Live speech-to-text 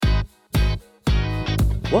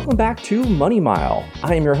Welcome back to Money Mile.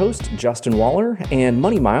 I am your host, Justin Waller, and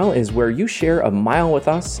Money Mile is where you share a mile with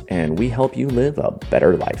us and we help you live a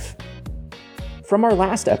better life. From our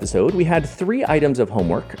last episode, we had 3 items of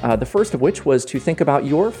homework, the first of which was to think about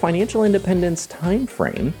your financial independence time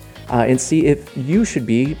frame and see if you should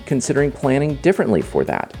be considering planning differently for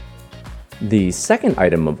that. The second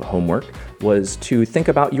item of homework was to think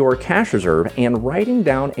about your cash reserve and writing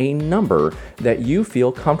down a number that you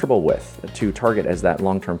feel comfortable with to target as that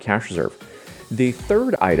long-term cash reserve. The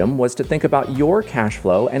third item was to think about your cash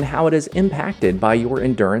flow and how it is impacted by your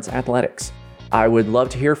endurance athletics. I would love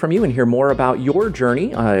to hear from you and hear more about your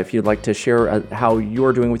journey. If you'd like to share how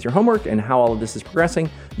you're doing with your homework and how all of this is progressing,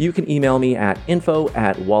 you can email me at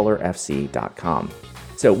info@wallerfc.com.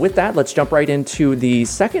 So with that, let's jump right into the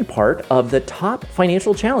second part of the top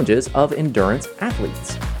financial challenges of endurance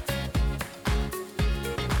athletes.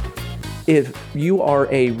 If you are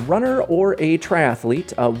a runner or a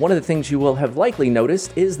triathlete, one of the things you will have likely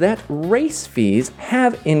noticed is that race fees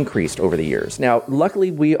have increased over the years. Now,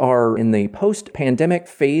 luckily, we are in the post-pandemic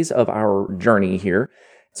phase of our journey here.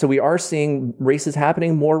 So we are seeing races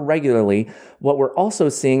happening more regularly. What we're also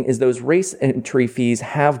seeing is those race entry fees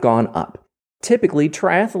have gone up. Typically,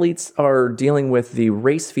 triathletes are dealing with the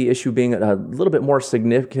race fee issue being a little bit more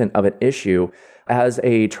significant of an issue. As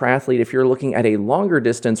a triathlete, if you're looking at a longer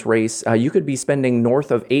distance race, you could be spending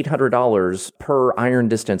north of $800 per iron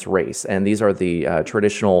distance race. And these are the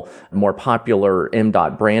traditional, more popular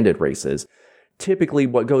MDOT branded races. Typically,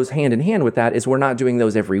 what goes hand in hand with that is we're not doing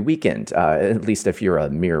those every weekend, at least if you're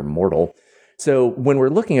a mere mortal. So when we're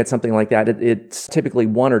looking at something like that, it's typically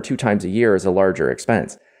 1 or 2 times a year as a larger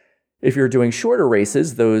expense. If you're doing shorter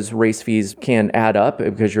races, those race fees can add up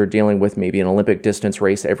because you're dealing with maybe an Olympic distance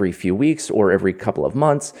race every few weeks or every couple of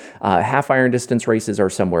months. Half iron distance races are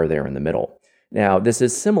somewhere there in the middle. Now, this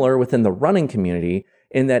is similar within the running community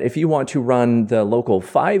in that if you want to run the local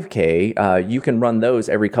 5K, you can run those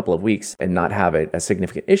every couple of weeks and not have a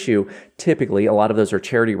significant issue. Typically, a lot of those are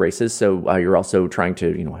charity races, so you're also trying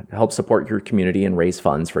to help support your community and raise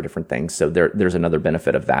funds for different things. So there's another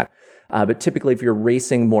benefit of that. But typically, if you're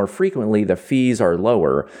racing more frequently, the fees are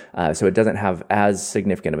lower, so it doesn't have as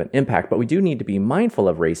significant of an impact. But we do need to be mindful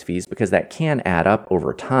of race fees because that can add up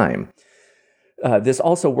over time. This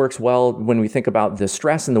also works well when we think about the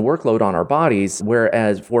stress and the workload on our bodies,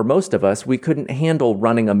 whereas for most of us, we couldn't handle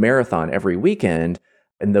running a marathon every weekend,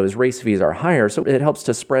 and those race fees are higher. So it helps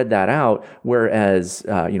to spread that out, whereas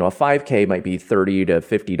a 5K might be $30 to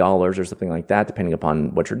 $50 or something like that, depending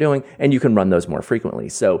upon what you're doing, and you can run those more frequently.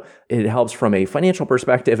 So it helps from a financial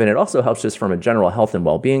perspective, and it also helps just from a general health and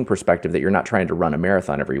well-being perspective that you're not trying to run a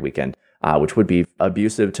marathon every weekend, which would be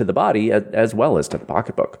abusive to the body as well as to the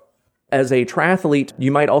pocketbook. As a triathlete,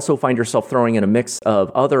 you might also find yourself throwing in a mix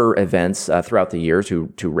of other events throughout the year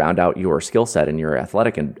to round out your skill set and your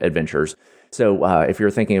athletic adventures. So if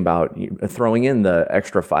you're thinking about throwing in the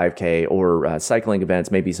extra 5K or cycling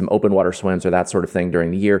events, maybe some open water swims or that sort of thing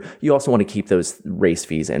during the year, you also want to keep those race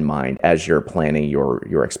fees in mind as you're planning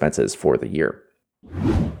your expenses for the year.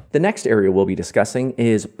 The next area we'll be discussing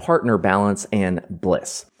is partner balance and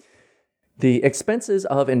bliss. The expenses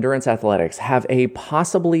of endurance athletics have a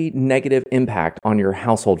possibly negative impact on your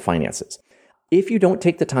household finances. If you don't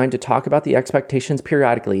take the time to talk about the expectations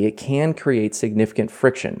periodically, it can create significant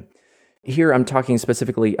friction. Here, I'm talking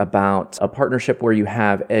specifically about a partnership where you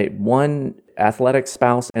have one athletic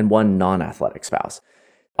spouse and one non-athletic spouse.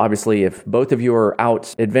 Obviously, if both of you are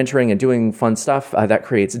out adventuring and doing fun stuff, that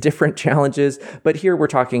creates different challenges. But here we're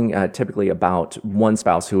talking typically about one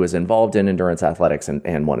spouse who is involved in endurance athletics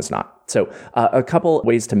and one is not. So a couple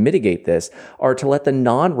ways to mitigate this are to let the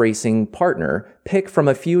non-racing partner pick from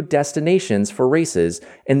a few destinations for races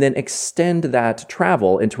and then extend that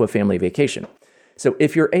travel into a family vacation. So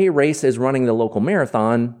if your A race is running the local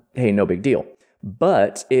marathon, hey, no big deal.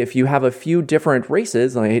 But if you have a few different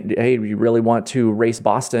races, like, hey, you really want to race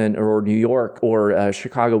Boston or New York or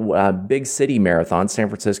Chicago, big city marathons, San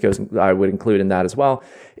Francisco, I would include in that as well.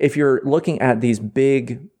 If you're looking at these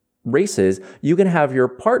big races, you can have your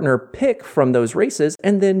partner pick from those races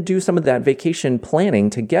and then do some of that vacation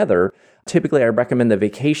planning together. Typically, I recommend the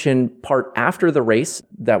vacation part after the race.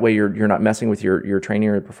 That way you're not messing with your training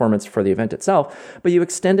or performance for the event itself. But you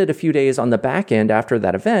extend it a few days on the back end after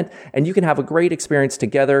that event, and you can have a great experience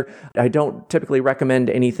together. I don't typically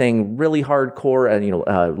recommend anything really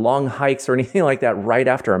hardcore, long hikes or anything like that right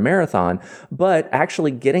after a marathon. But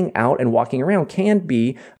actually getting out and walking around can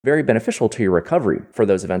be very beneficial to your recovery for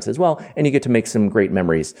those events as well. And you get to make some great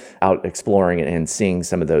memories out exploring and seeing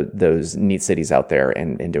some of those neat cities out there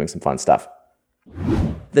and doing some fun stuff.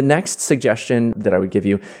 The next suggestion that I would give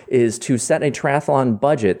you is to set a triathlon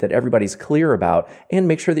budget that everybody's clear about and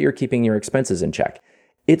make sure that you're keeping your expenses in check.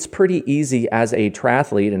 It's pretty easy as a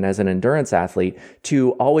triathlete and as an endurance athlete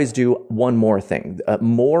to always do one more thing.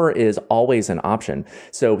 More is always an option.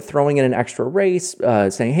 So throwing in an extra race,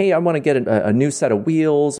 saying, hey, I want to get a new set of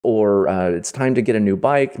wheels, or it's time to get a new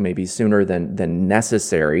bike, maybe sooner than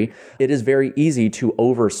necessary. It is very easy to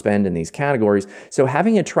overspend in these categories. So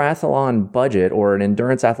having a triathlon budget or an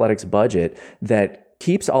endurance athletics budget that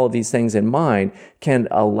keeps all of these things in mind can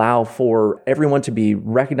allow for everyone to be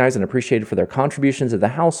recognized and appreciated for their contributions to the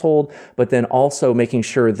household, but then also making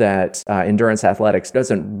sure that endurance athletics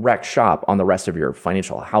doesn't wreck shop on the rest of your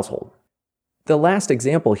financial household. The last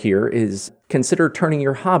example here is consider turning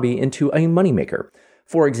your hobby into a moneymaker.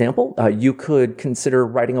 For example, you could consider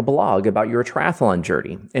writing a blog about your triathlon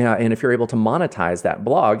journey. And if you're able to monetize that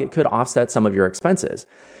blog, it could offset some of your expenses.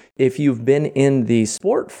 If you've been in the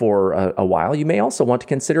sport for a while, you may also want to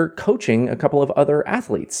consider coaching a couple of other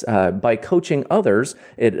athletes. By coaching others,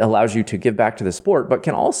 it allows you to give back to the sport, but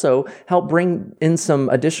can also help bring in some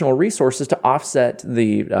additional resources to offset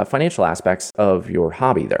the financial aspects of your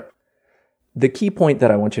hobby there. The key point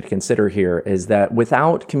that I want you to consider here is that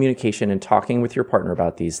without communication and talking with your partner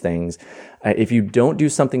about these things, if you don't do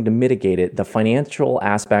something to mitigate it, the financial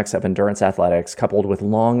aspects of endurance athletics coupled with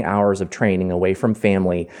long hours of training away from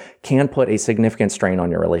family can put a significant strain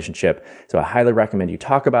on your relationship. So I highly recommend you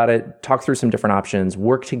talk about it, talk through some different options,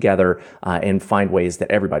 work together, and find ways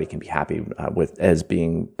that everybody can be happy with as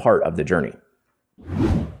being part of the journey.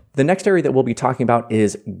 The next area that we'll be talking about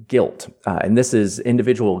is guilt, and this is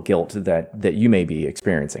individual guilt that you may be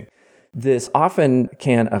experiencing. This often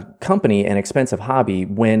can accompany an expensive hobby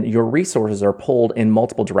when your resources are pulled in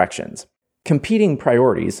multiple directions. Competing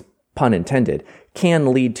priorities, pun intended,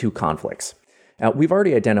 can lead to conflicts. Now, we've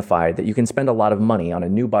already identified that you can spend a lot of money on a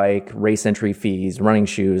new bike, race entry fees, running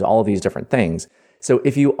shoes, all of these different things. So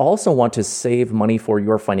if you also want to save money for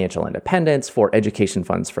your financial independence, for education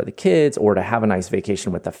funds for the kids, or to have a nice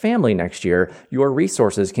vacation with the family next year, your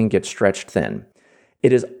resources can get stretched thin.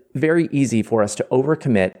 It is very easy for us to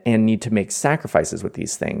overcommit and need to make sacrifices with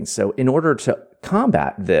these things. So in order to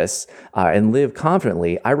combat this and live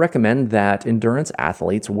confidently, I recommend that endurance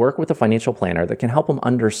athletes work with a financial planner that can help them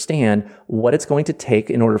understand what it's going to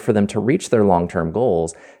take in order for them to reach their long-term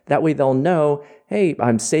goals. That way they'll know, hey,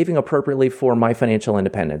 I'm saving appropriately for my financial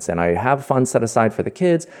independence and I have funds set aside for the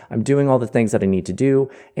kids. I'm doing all the things that I need to do.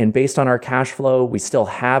 And based on our cash flow, we still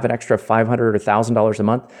have an extra $500 or $1,000 a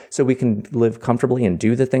month so we can live comfortably and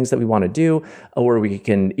do the things that we want to do. Or we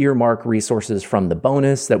can earmark resources from the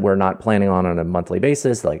bonus that we're not planning on a monthly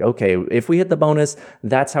basis. Like, okay, if we hit the bonus,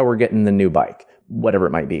 that's how we're getting the new bike, whatever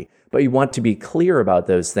it might be. But you want to be clear about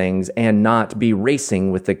those things and not be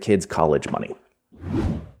racing with the kids' college money.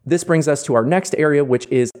 This brings us to our next area, which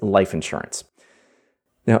is life insurance.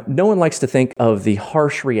 Now, no one likes to think of the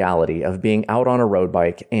harsh reality of being out on a road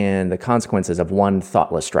bike and the consequences of one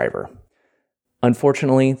thoughtless driver.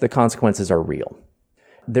 Unfortunately, the consequences are real.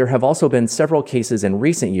 There have also been several cases in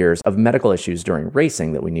recent years of medical issues during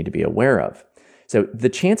racing that we need to be aware of. So the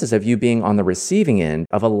chances of you being on the receiving end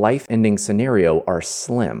of a life-ending scenario are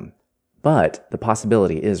slim, but the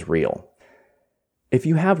possibility is real. If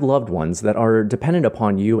you have loved ones that are dependent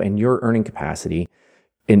upon you and your earning capacity,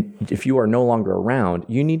 and if you are no longer around,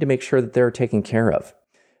 you need to make sure that they're taken care of.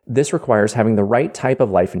 This requires having the right type of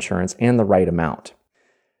life insurance and the right amount.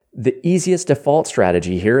 The easiest default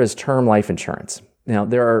strategy here is term life insurance. Now,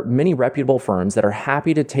 there are many reputable firms that are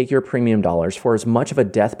happy to take your premium dollars for as much of a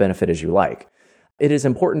death benefit as you like. It is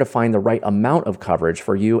important to find the right amount of coverage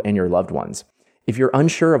for you and your loved ones. If you're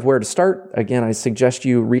unsure of where to start, again, I suggest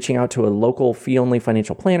you reaching out to a local fee-only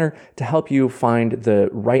financial planner to help you find the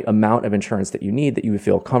right amount of insurance that you need that you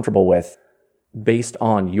feel comfortable with based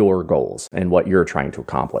on your goals and what you're trying to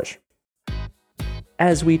accomplish.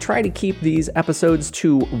 As we try to keep these episodes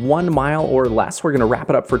to 1 mile or less, we're going to wrap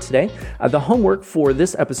it up for today. The homework for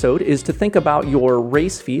this episode is to think about your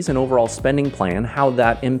race fees and overall spending plan, how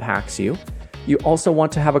that impacts you. You also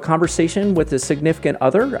want to have a conversation with a significant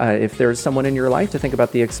other, if there's someone in your life, to think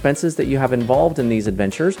about the expenses that you have involved in these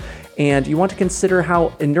adventures. And you want to consider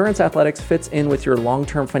how endurance athletics fits in with your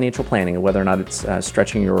long-term financial planning and whether or not it's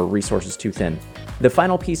stretching your resources too thin. The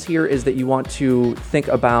final piece here is that you want to think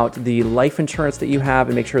about the life insurance that you have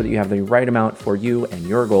and make sure that you have the right amount for you and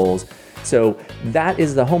your goals. So that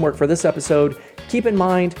is the homework for this episode. Keep in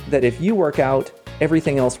mind that if you work out,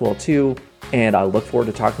 everything else will too. And I look forward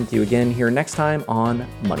to talking to you again here next time on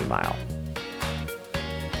Money Mile.